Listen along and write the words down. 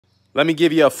Let me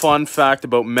give you a fun fact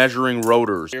about measuring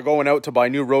rotors. You're going out to buy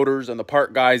new rotors and the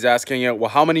part guy's asking you, well,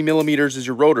 how many millimeters is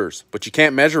your rotors? But you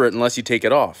can't measure it unless you take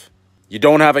it off. You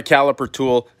don't have a caliper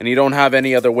tool and you don't have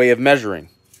any other way of measuring.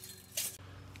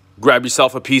 Grab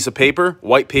yourself a piece of paper,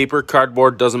 white paper,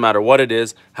 cardboard, doesn't matter what it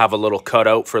is. Have a little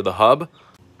cutout for the hub.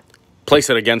 Place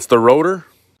it against the rotor.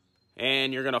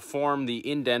 And you're going to form the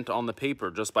indent on the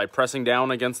paper just by pressing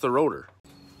down against the rotor.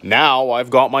 Now I've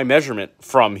got my measurement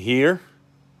from here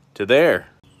to there.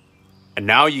 And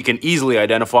now you can easily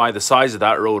identify the size of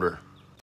that rotor.